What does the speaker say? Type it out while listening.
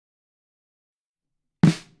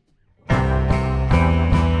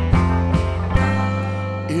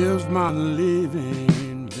Is my living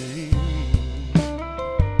in vain?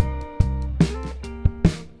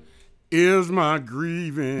 Is my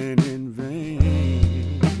grieving in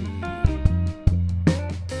vain?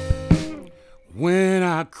 When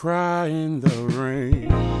I cry in the rain,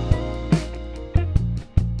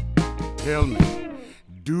 tell me,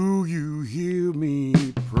 do you hear me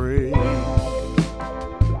pray?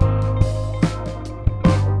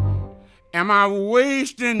 Am I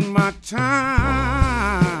wasting my time?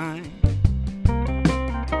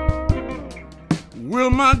 Will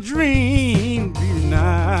my dream be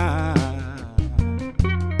denied?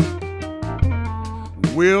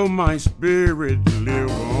 Will my spirit live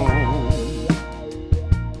on?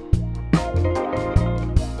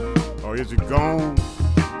 Or is it gone?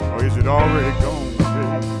 Or is it already gone,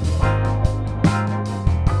 baby?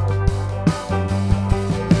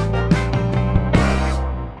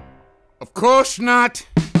 Of course not,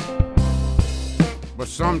 but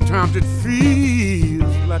sometimes it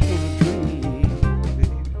feels like a dream, baby.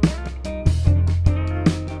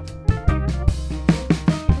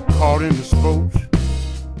 Caught in the spokes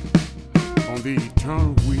on the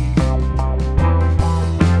eternal wheel.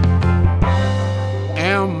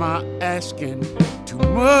 Am I asking too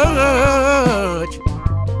much?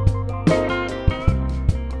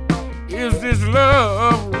 Is this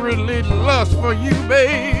love really lust for you,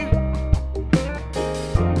 babe?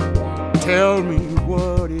 Tell me,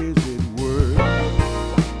 what is it worth?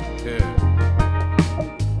 Yeah.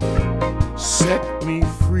 Set me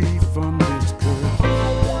free from this curse.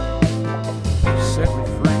 Set me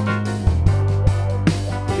free.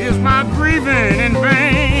 Is my grieving in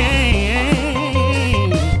vain?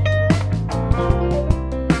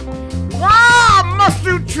 Why must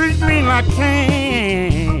you treat me like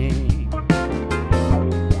Cain?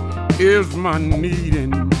 Is my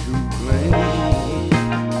needing to blame?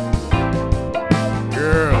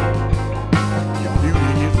 Girl, your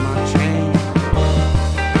beauty is my chain.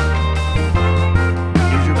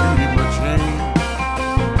 Is your beauty my chain?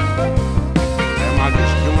 Am I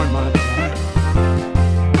just doing my time?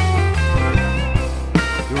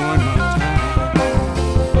 Doing my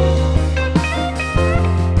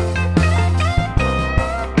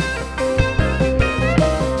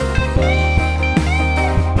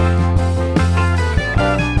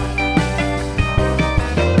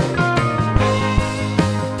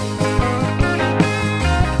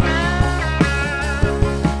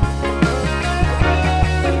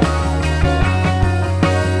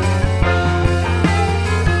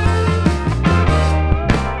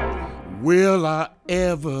Will I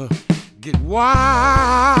ever get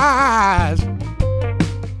wise?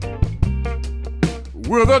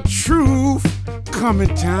 Will the truth come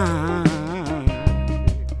in time?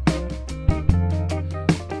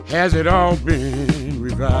 Has it all been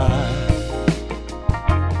revived?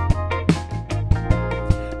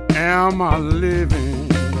 Am I living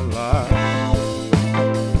a lie?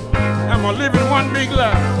 Am I living one big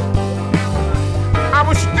lie? I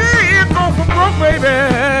was still go for broke, baby.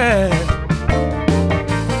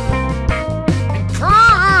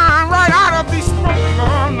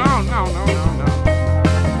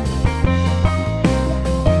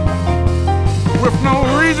 With no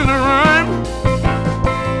reason to rhyme,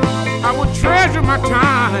 I would treasure my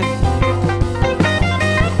time.